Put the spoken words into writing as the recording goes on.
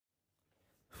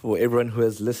for everyone who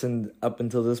has listened up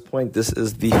until this point. This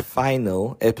is the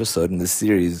final episode in the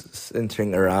series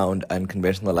centering around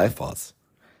unconventional life paths.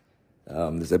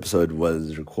 This episode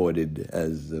was recorded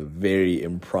as a very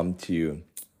impromptu.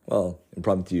 Well,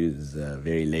 impromptu is a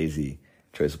very lazy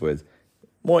choice of words.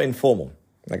 More informal.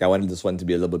 Like, I wanted this one to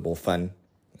be a little bit more fun.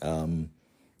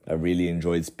 I really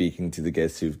enjoyed speaking to the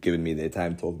guests who've given me their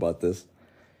time to talk about this.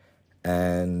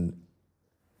 And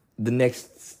the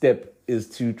next step is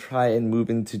to try and move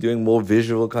into doing more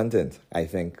visual content. I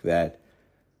think that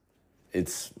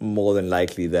it's more than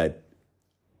likely that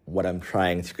what I'm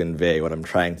trying to convey, what I'm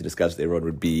trying to discuss with everyone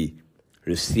would be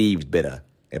received better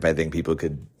if I think people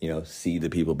could, see the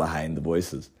people behind the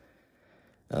voices.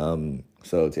 So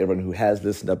to everyone who has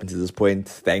listened up until this point,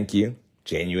 thank you,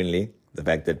 genuinely. The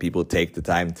fact that people take the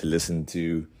time to listen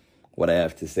to what I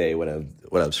have to say, what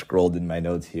I've scrolled in my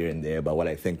notes here and there about what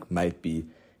I think might be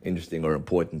interesting or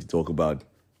important to talk about,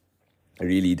 it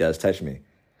really does touch me.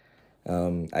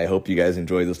 I hope you guys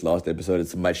enjoy this last episode.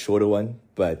 It's a much shorter one,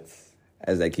 but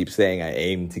as I keep saying, I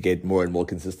aim to get more and more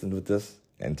consistent with this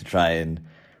and to try and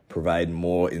provide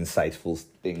more insightful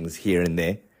things here and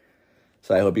there.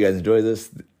 So I hope you guys enjoy this.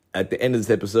 At the end of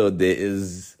this episode, there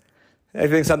is, I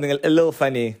think, something a little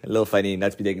funny,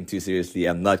 not to be taken too seriously.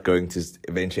 I'm not going to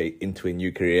eventuate into a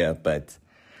new career, but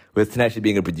with Tinashe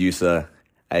being a producer,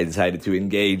 I decided to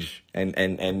engage and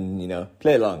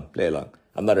play along.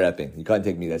 I'm not rapping. You can't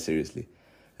take me that seriously.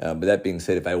 But that being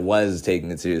said, if I was taking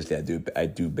it seriously,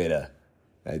 I'd do better.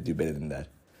 I'd do better than that.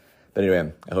 But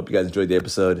anyway, I hope you guys enjoyed the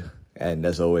episode. And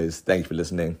as always, thank you for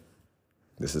listening.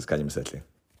 This is Kanye Masetli.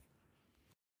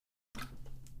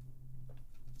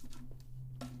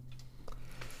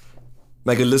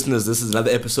 My good listeners, this is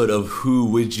another episode of Who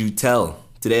Would You Tell?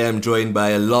 Today I'm joined by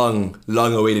a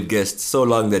long-awaited guest, so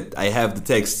long that I have the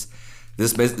text.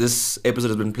 This episode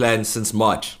has been planned since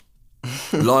March.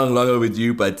 long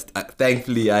overdue, but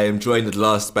thankfully I am joined at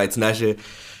last by Tinashe.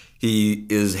 He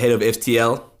is head of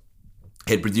FTL,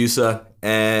 head producer,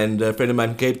 and a friend of mine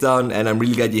from Cape Town, and I'm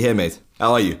really glad you're here, mate.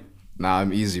 How are you? Nah,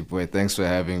 I'm easy, boy. Thanks for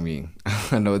having me.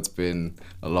 I know it's been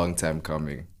a long time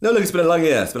coming. No, look, it's been a long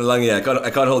year. I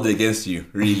can't hold it against you,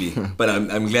 really. But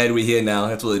I'm glad we're here now.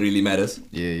 That's what really matters.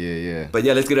 Yeah. But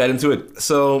yeah, let's get right into it.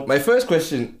 So my first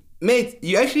question, mate,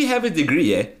 you actually have a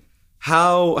degree, eh?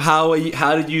 How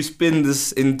did you spin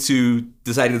this into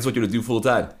deciding that's what you're gonna do full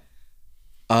time?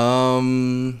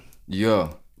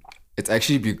 Yeah. It's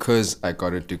actually because I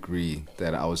got a degree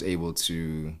that I was able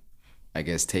to, I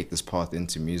guess, take this path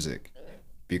into music.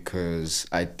 Because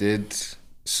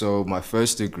so my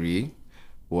first degree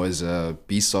was a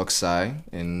BSOC Sci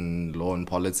in law and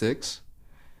politics.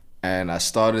 And I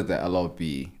started the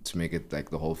LLB to make it like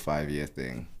the whole 5-year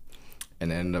thing.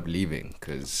 And I ended up leaving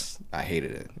because I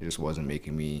hated it. It just wasn't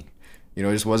making me, it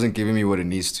just wasn't giving me what it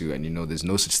needs to. And there's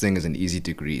no such thing as an easy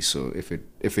degree. So if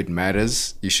it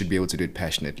matters, you should be able to do it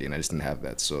passionately. And I just didn't have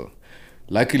that. So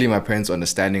luckily my parents'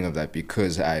 understanding of that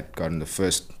because I had gotten the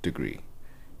first degree.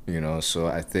 So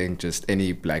I think just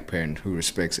any black parent who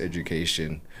respects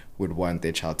education would want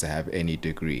their child to have any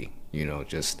degree,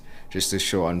 just to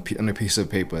show on a piece of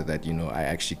paper that, I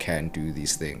actually can do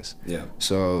these things. Yeah.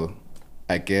 So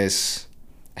I guess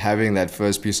having that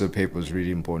first piece of paper is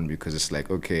really important because it's like,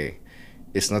 okay,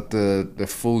 it's not the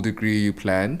full degree you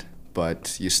planned,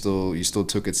 but you still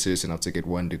took it serious enough to get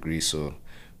one degree. So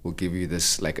we'll give you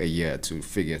this like a year to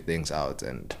figure things out,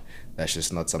 and that's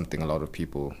just not something a lot of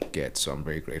people get. So I'm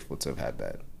very grateful to have had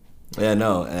that. Yeah,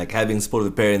 no, like having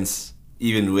supportive parents,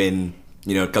 even when,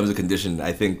 it comes to condition,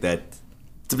 I think that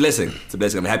it's a blessing.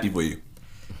 I'm happy for you.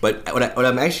 But what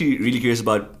I'm actually really curious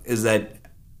about is that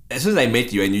as soon as I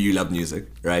met you, I knew you loved music,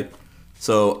 right?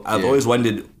 So I've always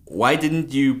wondered, why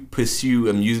didn't you pursue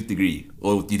a music degree?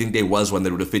 Or do you think there was one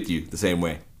that would have fit you the same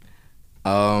way?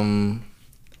 I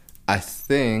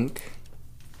think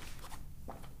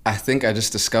I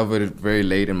just discovered it very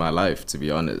late in my life, to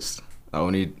be honest.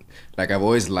 I've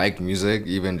always liked music,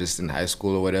 even just in high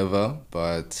school or whatever,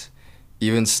 but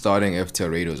even starting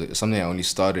FTL Radio is something I only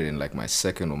started in like my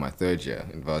second or my third year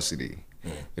in varsity.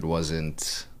 It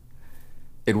wasn't,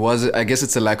 I guess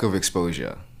it's a lack of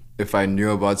exposure. If I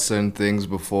knew about certain things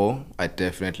before, I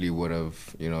definitely would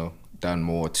have, done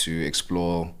more to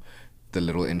explore the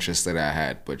little interests that I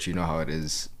had. But you know how it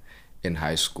is in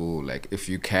high school, like if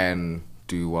you can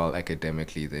do well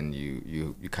academically, then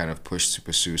you kind of push to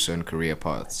pursue certain career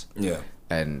paths. Yeah.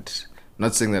 And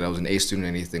not saying that I was an A student or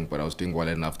anything, but I was doing well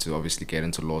enough to obviously get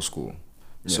into law school.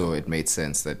 Yeah. So it made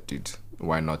sense that, dude,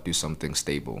 why not do something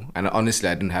stable? And honestly,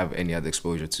 I didn't have any other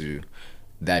exposure to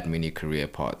that many career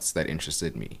paths that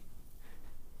interested me.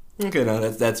 Okay, no,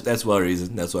 that's well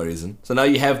reasoned. So now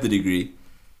you have the degree.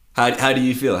 How do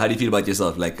you feel? How do you feel about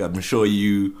yourself? Like I'm sure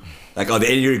you like are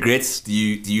there any regrets? Do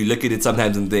you look at it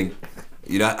sometimes and think,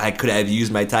 I could have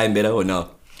used my time better or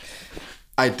no?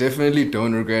 I definitely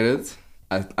don't regret it.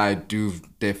 I do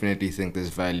definitely think there's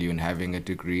value in having a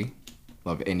degree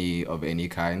of any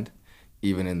kind,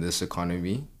 even in this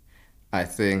economy. I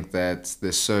think that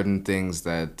there's certain things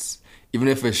that even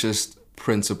if it's just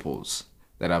principles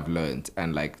that I've learned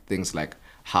and like things like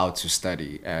how to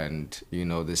study and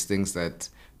there's things that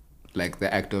like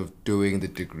the act of doing the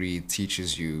degree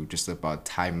teaches you just about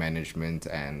time management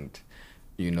and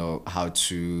how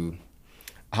to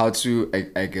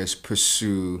I guess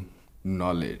pursue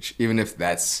knowledge even if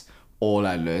that's all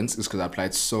I learned is because I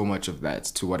applied so much of that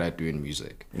to what I do in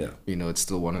music. Yeah. It's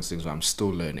still one of those things where I'm still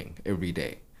learning every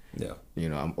day. Yeah.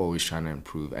 I'm always trying to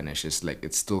improve and it's just like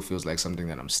it still feels like something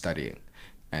that I'm studying.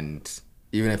 And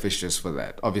even if it's just for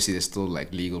that, obviously there's still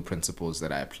like legal principles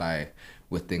that I apply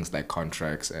with things like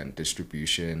contracts and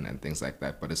distribution and things like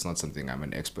that, but it's not something I'm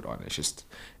an expert on.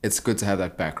 It's good to have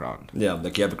that background. Yeah,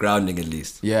 like you have a grounding at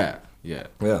least. Yeah, yeah.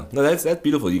 Yeah. No, that's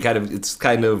beautiful. It's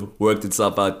kind of worked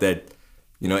itself out that,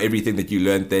 everything that you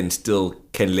learned then still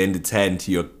can lend its hand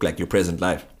to your present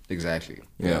life. Exactly.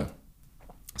 Yeah.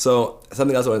 So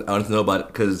something else I want to know about,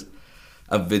 because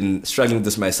I've been struggling with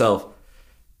this myself.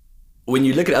 When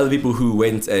you look at other people who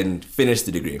went and finished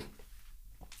the degree,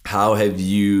 how have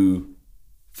you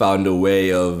found a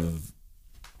way of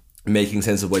making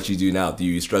sense of what you do now? Do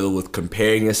you struggle with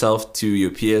comparing yourself to your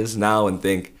peers now and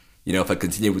think, if I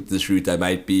continue with this route, I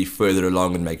might be further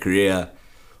along in my career?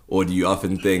 Or do you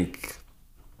often think,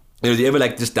 do you ever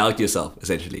like just doubt yourself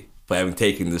essentially for having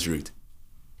taken this route?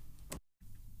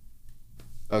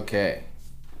 Okay.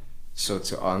 So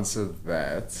to answer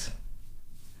that,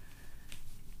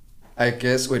 I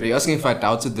guess, wait, are you asking if I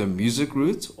doubted the music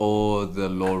route or the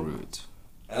law route?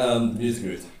 Music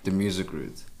route. The music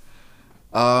route.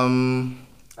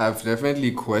 I've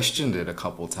definitely questioned it a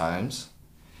couple times.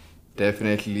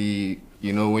 Definitely,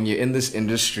 when you're in this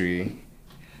industry,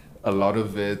 a lot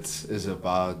of it is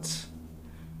about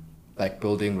like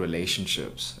building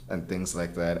relationships and things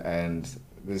like that. And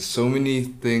there's so many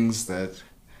things that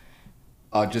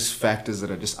are just factors that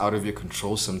are just out of your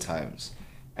control sometimes.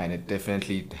 And it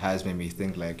definitely has made me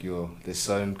think like, there's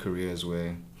certain careers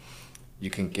where you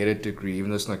can get a degree, even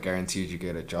though it's not guaranteed you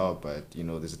get a job, but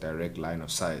there's a direct line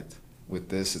of sight. With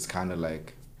this, it's kind of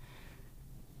like,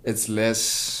 it's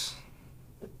less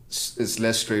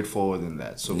straightforward than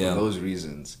that. So for those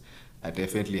reasons, I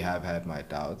definitely have had my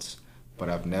doubts, but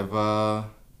I've never,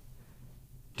 I'll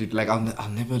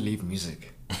never leave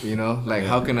music, like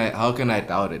how can I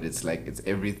doubt it? It's like, it's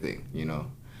everything,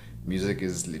 Music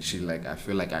is literally like, I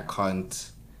feel like I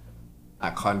can't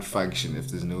function if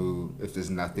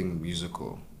there's nothing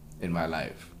musical in my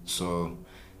life. So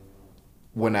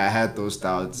when I had those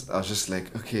doubts, I was just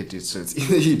like, okay, dude, so it's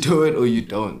either you do it or you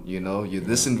don't, You're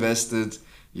this invested,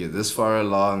 you're this far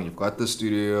along, you've got the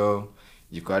studio,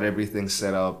 you've got everything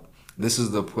set up. This is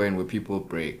the point where people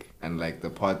break. And like the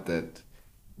part that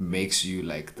makes you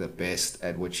like the best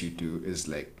at what you do is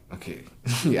like, okay,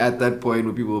 at that point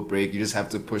where people break, you just have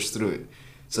to push through it.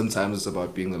 Sometimes it's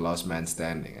about being the last man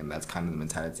standing, and that's kind of the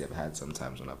mentality I've had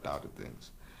sometimes when I've doubted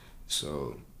things.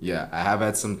 So yeah, I have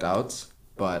had some doubts,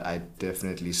 but I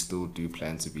definitely still do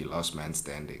plan to be last man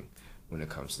standing when it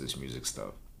comes to this music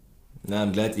stuff. No,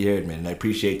 I'm glad to hear it, man. And I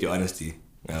appreciate your honesty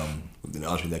in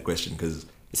answering that question, because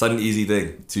it's not an easy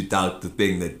thing to doubt the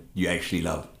thing that you actually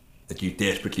love, that you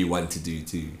desperately want to do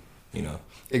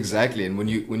Exactly, and when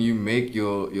you make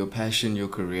your passion your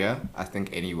career, I think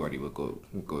anybody will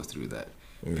go through that.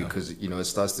 Because it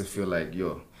starts to feel like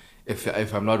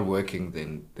if I'm not working,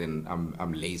 then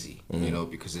I'm lazy,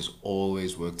 because there's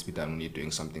always work to be done when you're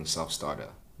doing something self-starter.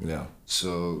 Yeah.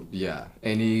 So yeah,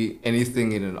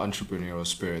 anything in an entrepreneurial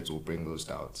spirit will bring those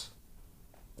doubts.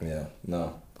 Yeah,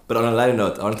 no. But on a lighter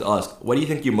note, I wanted to ask, what do you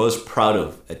think you're most proud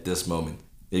of at this moment?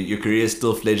 Your career is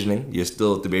still fledgling. You're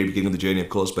still at the very beginning of the journey, of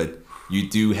course, but you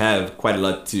do have quite a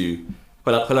lot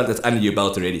that's under your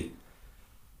belt already.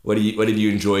 What have you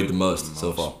enjoyed the most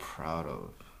so far? Proud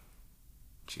of,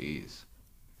 jeez.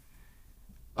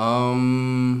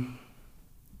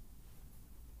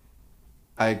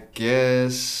 I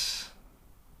guess.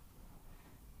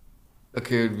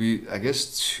 Okay, I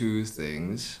guess two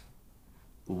things.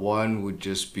 One would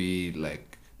just be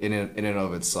like in and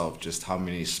of itself, just how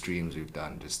many streams we've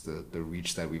done, just the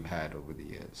reach that we've had over the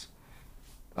years.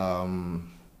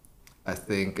 I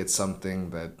think it's something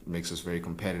that makes us very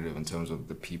competitive in terms of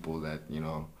the people that,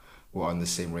 we're on the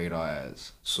same radar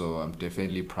as. So I'm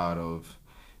definitely proud of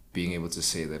being able to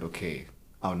say that, okay,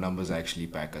 our numbers actually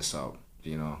back us up,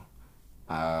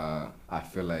 I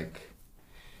feel like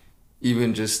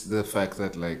even just the fact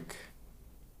that like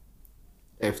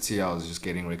FTL is just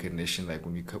getting recognition, like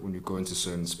when you go into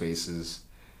certain spaces,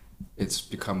 it's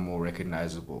become more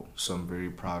recognizable. So I'm very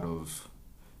proud of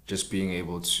just being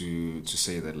able to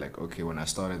say that, like, okay, when I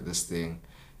started this thing,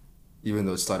 even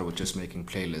though it started with just making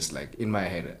playlists, like in my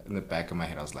head, in the back of my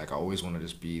head, I was like, I always want to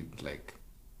just be like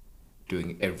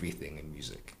doing everything in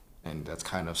music, and that's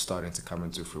kind of starting to come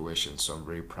into fruition. So I'm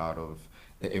very proud of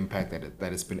the impact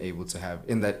that it's been able to have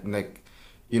in that, like,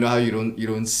 you know how you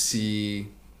don't see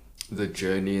the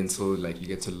journey until like you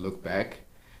get to look back,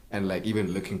 and like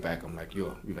even looking back, I'm like,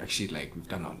 yo, we've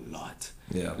done a lot.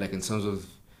 Yeah. Like in terms of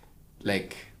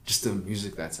like just the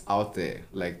music that's out there,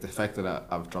 like the fact that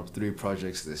I've dropped 3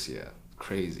 projects this year,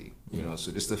 crazy, you know.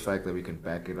 So just the fact that we can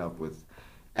back it up with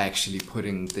actually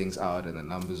putting things out, and the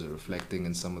numbers are reflecting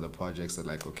in some of the projects, that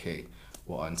like, okay,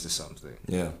 we're onto something.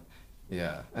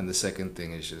 Yeah. And the second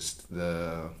thing is just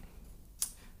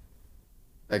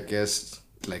I guess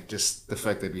like just the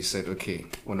fact that we said, okay,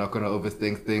 we're not gonna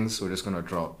overthink things, we're just gonna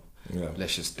drop. Yeah.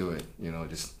 Let's just do it, you know.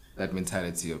 Just that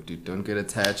mentality of, dude, don't get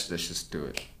attached, let's just do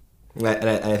it. And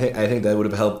I think that would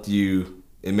have helped you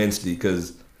immensely,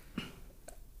 because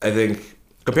I think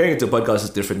comparing it to a podcast is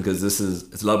different, because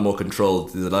it's a lot more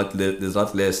controlled. There's a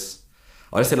lot less.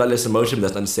 I want to say a lot less emotion, but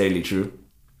that's not necessarily true.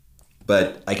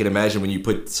 But I can imagine when you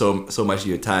put so much of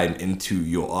your time into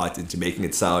your art, into making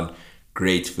it sound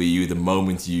great for you, the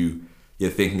moment you're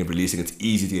thinking of releasing, it's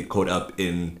easy to get caught up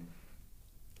in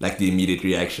like the immediate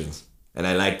reactions. And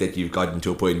I like that you've gotten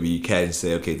to a point where you can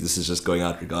say, okay, this is just going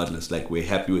out regardless. Like, we're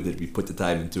happy with it, we put the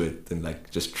time into it, and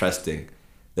like just trusting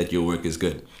that your work is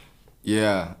good.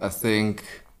 Yeah, I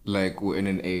think like we're in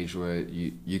an age where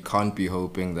you can't be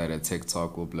hoping that a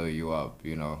TikTok will blow you up,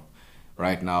 you know.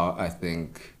 Right now, I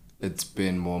think it's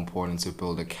been more important to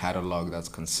build a catalog that's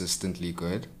consistently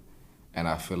good, and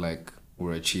I feel like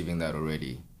we're achieving that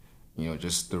already. You know,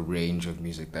 just the range of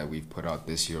music that we've put out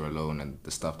this year alone, and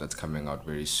the stuff that's coming out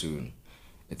very soon.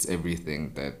 It's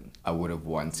everything that I would have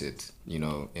wanted, you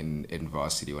know, in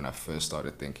varsity when I first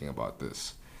started thinking about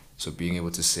this. So being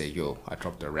able to say, yo, I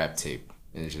dropped a rap tape,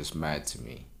 is just mad to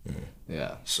me.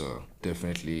 Yeah, so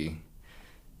definitely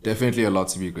a lot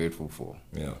to be grateful for.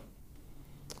 Yeah.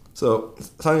 So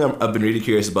something I've been really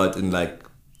curious about in like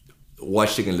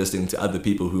watching and listening to other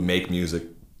people who make music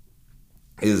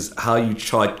is how you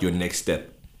chart your next step.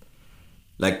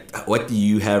 Like, what do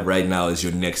you have right now as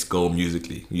your next goal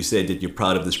musically? You said that you're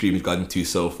proud of the stream you've gotten to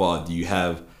so far. Do you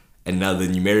have another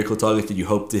numerical target that you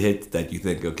hope to hit, that you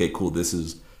think, okay, cool, this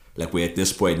is, like, we're at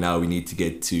this point now, we need to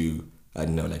get to, I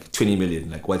don't know, like 20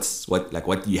 million? Like,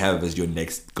 what do you have as your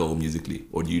next goal musically?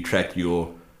 Or do you track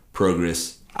your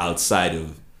progress outside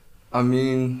of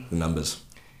the numbers?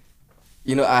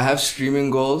 You know, I have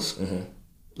streaming goals. Mm-hmm.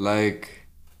 Like,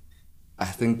 I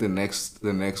think the next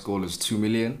goal is 2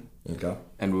 million. Okay.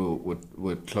 And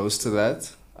we're close to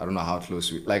that. I don't know how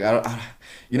close we... Like,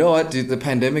 you know what, dude? The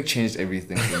pandemic changed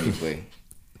everything for me, boy.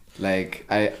 Like,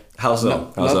 How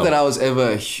so? Not that I was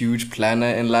ever a huge planner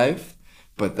in life,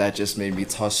 but that just made me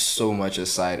toss so much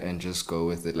aside and just go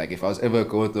with it. Like, if I was ever a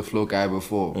go with the flow guy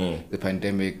before, the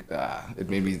pandemic,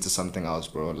 it made me into something else,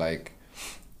 bro. Like,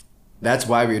 that's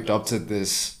why we adopted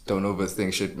this don't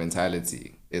overthink shit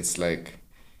mentality. It's like,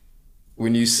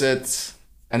 when you set...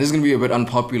 And this is going to be a bit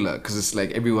unpopular, because it's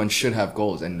like everyone should have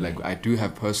goals. And like, I do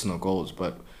have personal goals.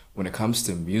 But when it comes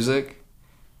to music,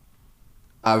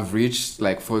 I've reached,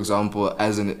 like, for example,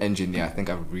 as an engineer, I think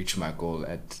I've reached my goal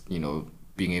at, you know,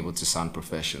 being able to sound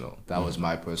professional. That was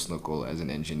my personal goal as an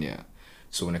engineer.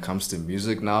 So when it comes to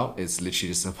music now, it's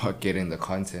literally just about getting the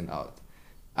content out.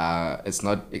 It's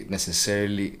not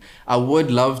necessarily... I would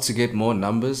love to get more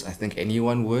numbers. I think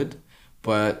anyone would.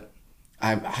 But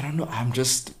I don't know. I'm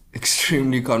just...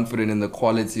 extremely confident in the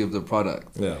quality of the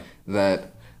product. Yeah.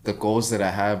 That the goals that I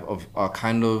have are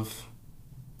kind of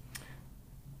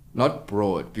not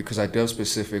broad, because I do have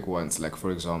specific ones. Like, for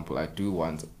example, I do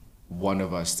want one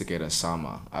of us to get a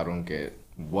SAMA. I don't care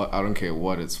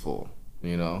what it's for,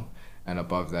 you know. And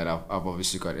above that, I've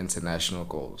obviously got international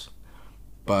goals.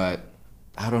 But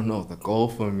I don't know. The goal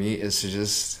for me is to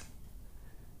just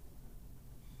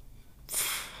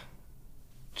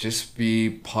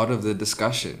be part of the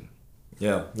discussion.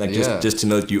 Yeah, like just to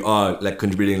know that you are like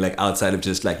contributing like outside of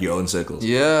just like your own circles.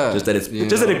 Yeah, just that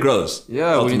it grows.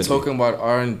 Yeah, ultimately. When you're talking about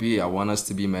R&B, I want us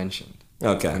to be mentioned.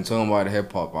 Okay. When talking about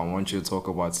hip hop, I want you to talk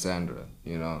about Sandra.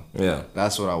 You know. Yeah.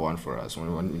 That's what I want for us.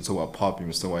 When you talk about pop,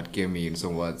 you talk about Gimme, you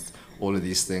talk about all of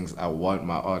these things. I want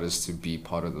my artists to be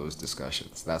part of those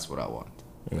discussions. That's what I want.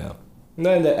 Yeah.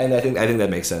 No, and I think that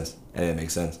makes sense.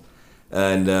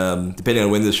 And depending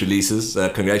on when this releases,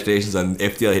 congratulations on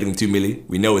FTL hitting 2 million.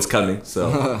 We know it's coming,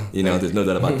 so there's no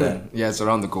doubt about that. Yeah, it's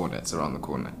around the corner. It's around the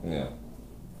corner. Yeah.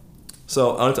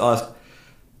 So I want to ask,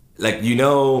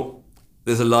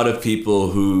 there's a lot of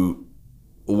people who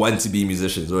want to be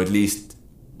musicians, or at least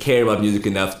care about music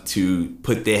enough to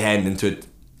put their hand into it,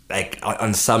 like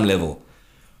on some level.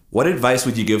 What advice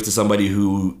would you give to somebody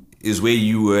who is where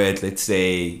you were at, let's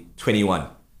say, 21?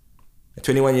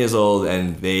 21 years old,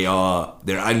 and they're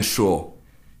unsure.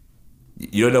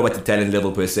 You don't know what the talent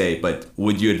level per se, but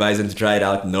would you advise them to try it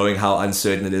out, knowing how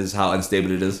uncertain it is, how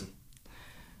unstable it is?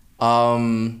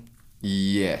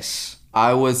 Yes.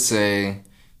 I would say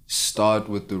start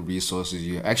with the resources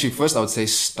you... Actually, first I would say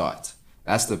start.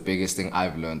 That's the biggest thing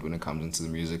I've learned when it comes into the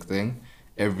music thing.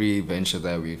 Every venture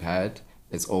that we've had,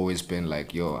 it's always been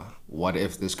like, yo, what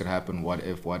if this could happen? What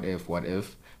if?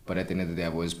 But at the end of the day,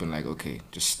 I've always been like, okay,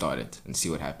 just start it and see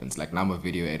what happens. Like, now I'm a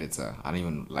video editor. I don't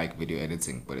even like video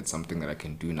editing, but it's something that I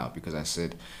can do now because I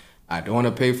said, I don't want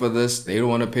to pay for this. They don't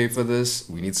want to pay for this.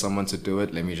 We need someone to do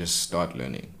it. Let me just start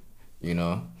learning,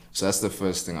 So that's the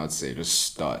first thing I would say, just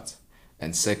start.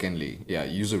 And secondly,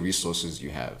 use the resources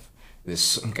you have.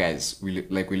 Guys, we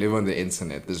live on the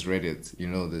internet. There's Reddit,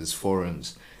 there's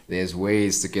forums. There's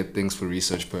ways to get things for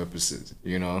research purposes,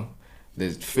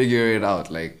 Figure it out.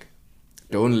 Like,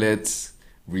 don't let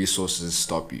resources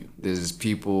stop you. There's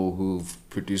people who've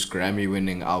produced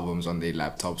Grammy-winning albums on their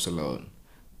laptops alone.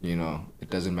 It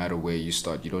doesn't matter where you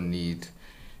start. You don't need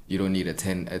a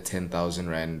 10,000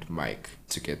 rand mic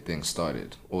to get things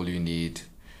started. All you need,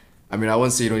 I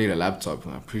won't say you don't need a laptop.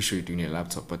 I'm pretty sure you do need a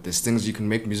laptop, but there's things you can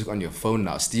make music on your phone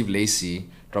now. Steve Lacy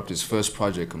dropped his first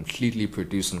project completely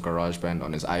produced on GarageBand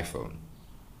on his iPhone.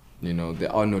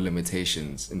 There are no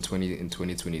limitations in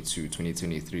 2022,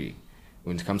 2023.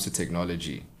 When it comes to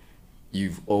technology,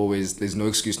 there's no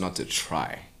excuse not to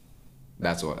try.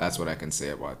 That's what I can say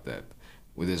about that.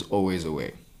 There's always a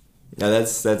way. Now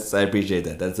I appreciate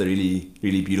that. That's a really,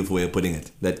 really beautiful way of putting it.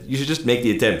 That you should just make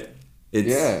the attempt.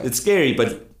 It's scary,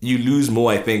 but you lose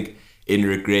more, I think, in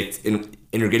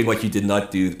regretting what you did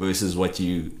not do versus what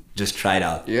you just tried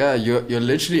out. Yeah, you're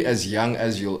literally as young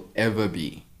as you'll ever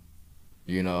be,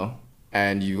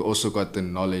 and you also got the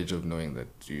knowledge of knowing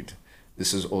that, dude,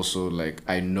 this is also like,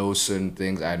 I know certain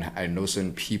things and I know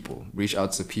certain people. Reach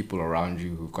out to people around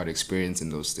you who've got experience in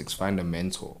those things. Find a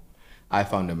mentor. I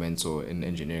found a mentor in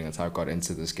engineering. That's how I got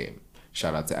into this game.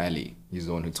 Shout out to Ali. He's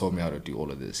the one who taught me how to do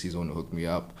all of this. He's the one who hooked me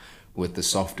up with the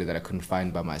software that I couldn't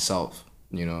find by myself,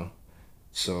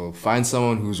 So find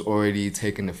someone who's already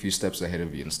taken a few steps ahead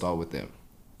of you and start with them.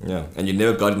 Yeah, and you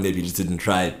never gotten there if you just didn't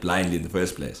try it blindly in the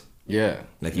first place. Yeah.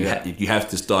 Like you have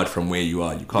to start from where you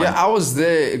are. You can't. Yeah, I was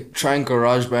there trying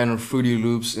GarageBand and Fruity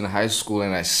Loops in high school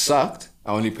and I sucked.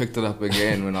 I only picked it up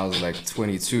again when I was like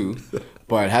 22.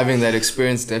 But having that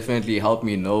experience definitely helped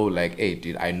me know, like, hey,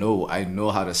 dude, I know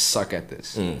how to suck at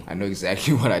this. I know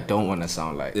exactly what I don't want to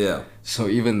sound like. Yeah. So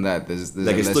even that, there's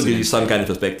like it still gives you some kind of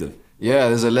perspective. Yeah,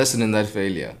 there's a lesson in that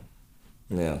failure.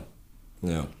 Yeah.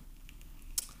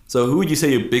 So who would you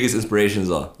say your biggest inspirations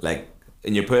are, like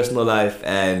in your personal life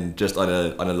and just on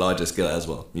a larger scale as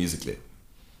well, musically?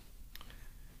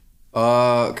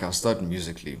 Okay, I'll start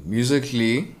musically.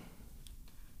 Musically,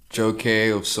 Joe K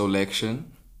of Solection.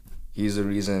 He's the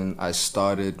reason I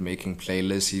started making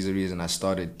playlists. He's the reason I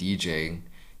started DJing.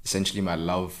 Essentially, my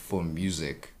love for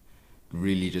music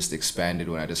really just expanded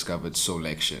when I discovered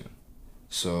Solection.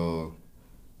 So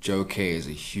Joe K is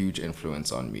a huge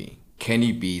influence on me.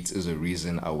 Kenny Beats is a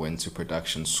reason I went to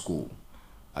production school.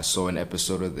 I saw an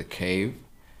episode of The Cave,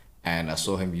 and I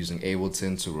saw him using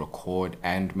Ableton to record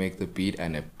and make the beat,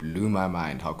 and it blew my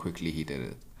mind how quickly he did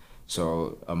it.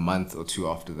 So a month or two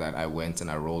after that, I went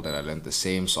and I rolled and I learned the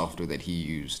same software that he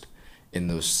used in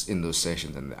those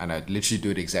sessions. And I literally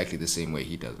do it exactly the same way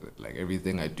he does it. Like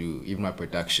everything I do, even my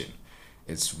production,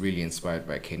 it's really inspired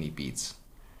by Kenny Beats.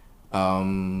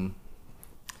 The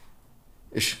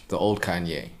old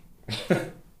Kanye.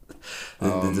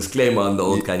 The disclaimer on the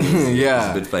old Kanye is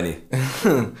a bit funny.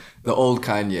 The old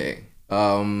Kanye.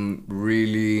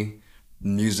 Really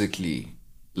musically,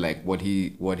 like what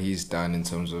he's done in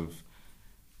terms of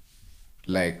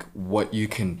like what you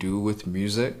can do with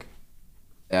music.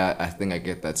 I think I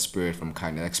get that spirit from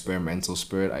Kanye, experimental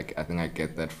spirit. I think I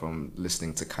get that from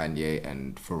listening to Kanye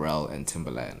and Pharrell and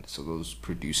Timbaland. So those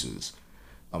producers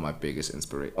are my biggest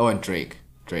inspiration. Oh, and Drake,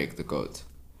 the GOAT.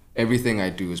 Everything I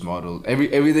do is modeled.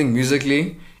 Everything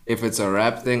musically. If it's a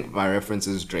rap thing, my reference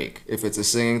is Drake. If it's a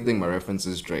singing thing, my reference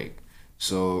is Drake.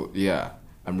 So yeah,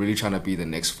 I'm really trying to be the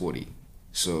next 40.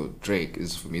 So Drake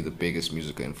is for me the biggest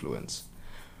musical influence.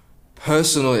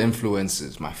 Personal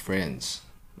influences, my friends.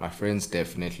 My friends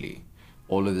definitely.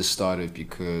 All of this started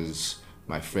because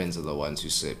my friends are the ones who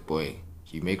said, "Boy,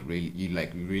 you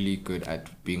like really good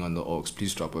at being on the aux.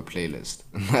 Please drop a playlist."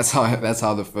 That's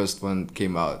how the first one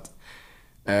came out.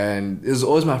 And it was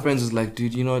always my friends was like,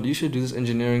 "Dude, you know what? You should do this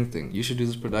engineering thing. You should do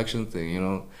this production thing. You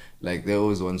know, like they're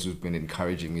always the ones who've been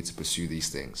encouraging me to pursue these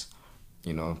things.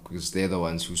 You know, because they're the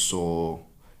ones who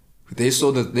they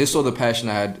saw the passion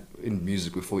I had in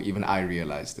music before even I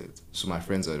realized it. So my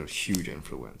friends are a huge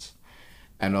influence,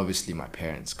 and obviously my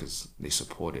parents, because they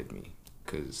supported me,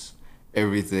 because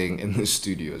everything in the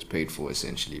studio is paid for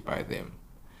essentially by them.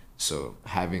 So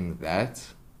having that,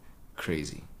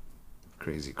 crazy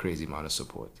amount of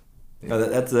support. Yeah. No,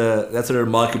 that's a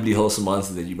remarkably wholesome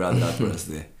answer that you rounded out for us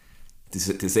there.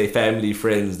 To say family,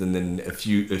 friends, and then a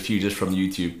few just from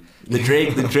YouTube. The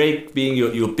Drake being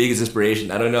your biggest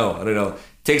inspiration. I don't know.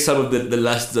 Take some of the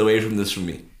lusts away from this from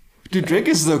me. Dude, Drake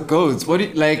is the GOAT. What do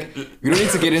you, like? We don't need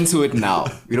to get into it now.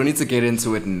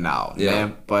 Yeah.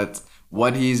 Man? But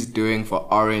what he's doing for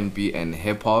R&B and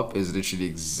hip hop is literally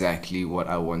exactly what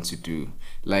I want to do.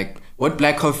 Like what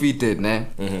Black Coffee did, nah?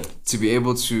 Mm-hmm. To be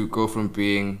able to go from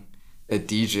being a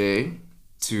DJ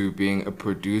to being a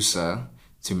producer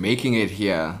to making it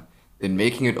here, then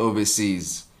making it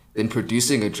overseas, then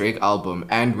producing a Drake album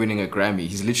and winning a Grammy.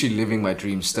 He's literally living my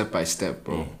dream step by step,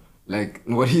 bro. Like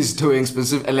what he's doing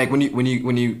specific, and like when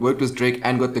you worked with Drake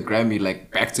and got the Grammy like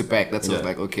back to back, that's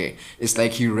like, okay, it's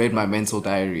like he read my mental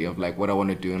diary of like what I want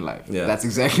to do in life. Yeah, that's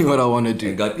exactly what I want to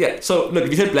do. So look,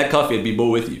 if you said Black Coffee, I'd be more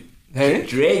with you. Hey,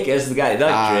 Drake is the guy,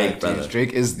 not Drake, brother.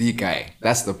 Drake is the guy.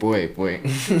 That's the boy.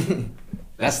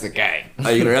 That's the guy.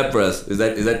 Are you gonna rap for us? Is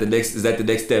that the next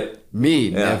step? Me,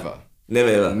 never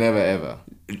ever.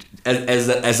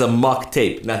 As a mock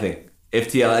tape, nothing.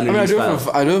 FTL.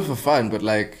 I do it for fun, but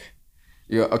like,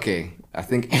 okay. I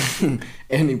think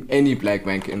any black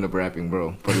man can end up rapping,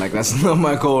 bro. But like, that's not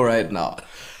my goal right now.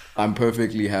 I'm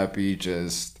perfectly happy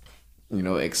just,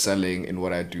 excelling in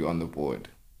what I do on the board.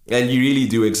 And you really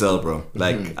do excel, bro.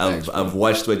 Like I've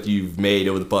watched what you've made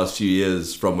over the past few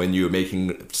years, from when you were making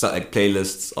like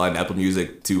playlists on Apple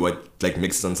Music to what like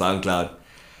mixes on SoundCloud.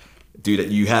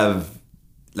 Dude, you have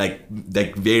like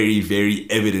very, very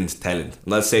evident talent.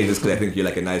 I'm not saying this because I think you're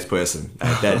like a nice person.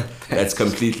 That's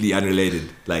completely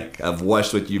unrelated. Like I've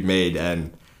watched what you've made,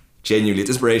 and genuinely, it's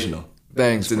inspirational.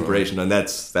 Thanks, it's inspirational, and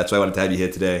that's why I wanted to have you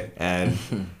here today. And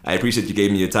I appreciate you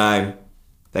gave me your time.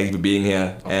 Thank you for being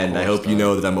here, and I hope you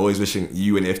know that I'm always wishing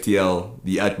you and FTL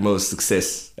the utmost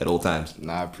success at all times.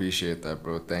 Nah, I appreciate that,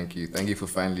 bro. Thank you for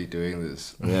finally doing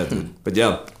this. Yeah, dude. But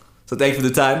yeah, so thank you for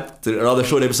the time. It's a rather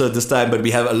short episode this time, but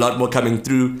we have a lot more coming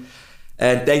through.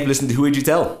 And thank you for listening to Who Would You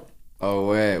Tell? Oh,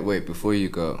 wait, before you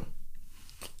go,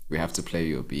 we have to play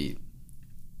your beat.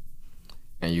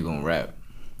 And you gonna rap.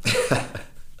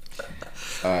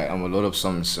 Alright, I'm gonna load up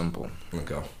something simple.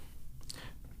 Okay.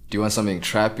 Do you want something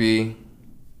trappy?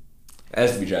 It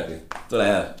has to be trappy. That's what I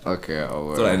have. Okay, that's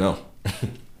what I know.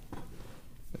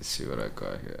 Let's see what I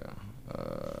got here.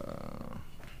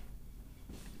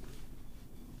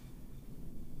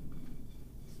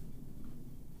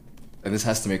 And this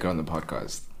has to make it on the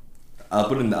podcast. I'll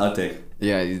put it in the outtake.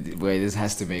 Yeah, wait, this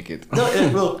has to make it. No,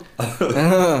 it will.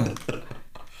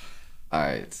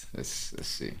 Alright, let's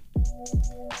see.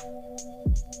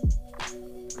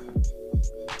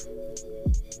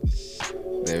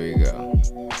 There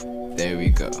we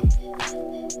go.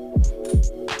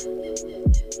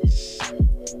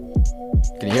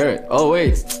 Can you hear it? Oh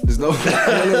wait, there's no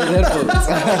headphones.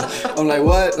 I'm like,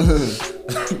 what?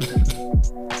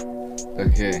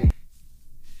 Okay.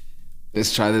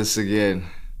 Let's try this again.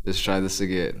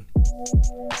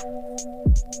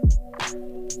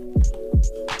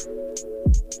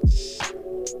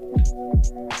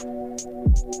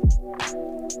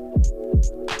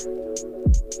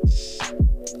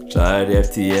 Tried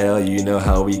FTL, you know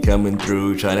how we coming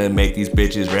through. Trying to make these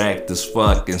bitches racked as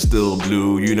fuck and still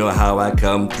blue. You know how I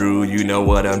come through, you know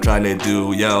what I'm trying to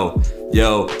do. Yo,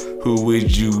 who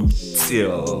would you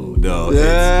tell? No,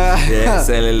 yeah,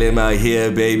 selling them out here,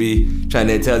 baby. Trying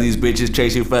to tell these bitches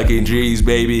chase your fucking dreams,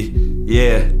 baby.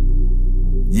 Yeah.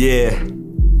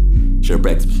 Should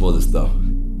practice before this though.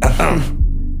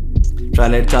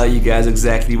 Trying to tell you guys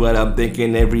exactly what I'm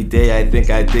thinking every day. I think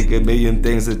a million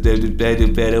things that there's a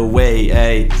better way,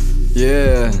 ayy.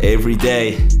 Yeah. Every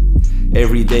day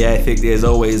I think there's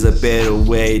always a better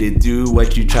way to do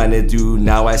what you trying to do.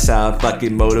 Now I sound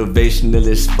fucking motivational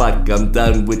as fuck. I'm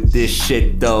done with this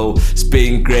shit though.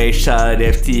 Spin Gray, shout out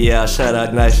FTL, shout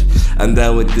out Nash. I'm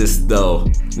done with this though.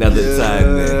 Another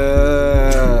time,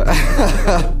 man.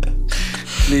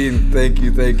 Clean. Thank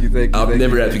you. I'm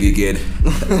never rapping again.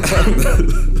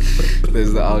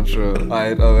 There's the outro.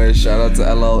 Alright, always shout out to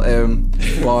LLM.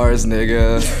 Bars,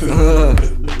 nigga.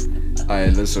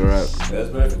 Alright, let's wrap. That's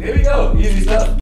perfect. Here we go. Easy stuff.